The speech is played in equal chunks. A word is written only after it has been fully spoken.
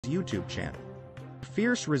YouTube channel.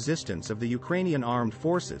 Fierce resistance of the Ukrainian armed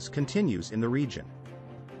forces continues in the region.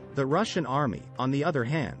 The Russian army, on the other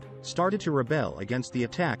hand, started to rebel against the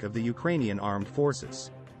attack of the Ukrainian armed forces.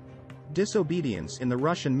 Disobedience in the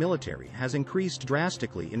Russian military has increased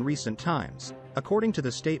drastically in recent times, according to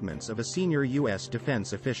the statements of a senior U.S.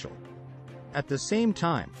 defense official. At the same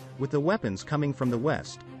time, with the weapons coming from the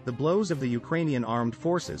West, the blows of the Ukrainian armed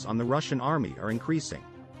forces on the Russian army are increasing.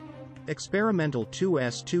 Experimental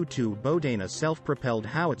 2S-22 Bohdana self-propelled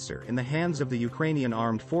howitzer in the hands of the Ukrainian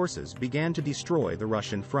armed forces began to destroy the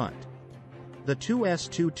Russian front. The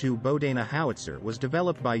 2S-22 Bohdana howitzer was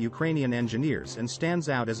developed by Ukrainian engineers and stands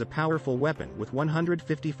out as a powerful weapon with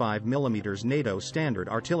 155 mm NATO standard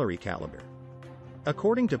artillery caliber.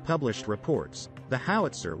 According to published reports, the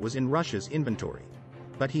howitzer was in Russia's inventory,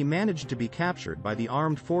 but he managed to be captured by the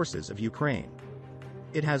armed forces of Ukraine.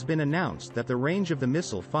 It has been announced that the range of the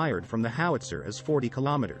missile fired from the howitzer is 40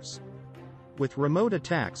 kilometers. With remote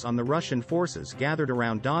attacks on the Russian forces gathered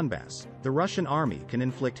around Donbass, the Russian army can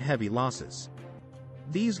inflict heavy losses.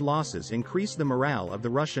 These losses increase the morale of the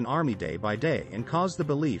Russian army day by day and cause the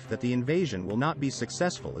belief that the invasion will not be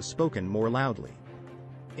successful is spoken more loudly.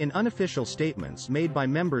 In unofficial statements made by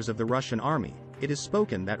members of the Russian army, it is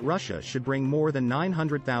spoken that Russia should bring more than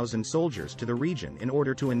 900,000 soldiers to the region in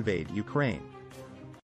order to invade Ukraine.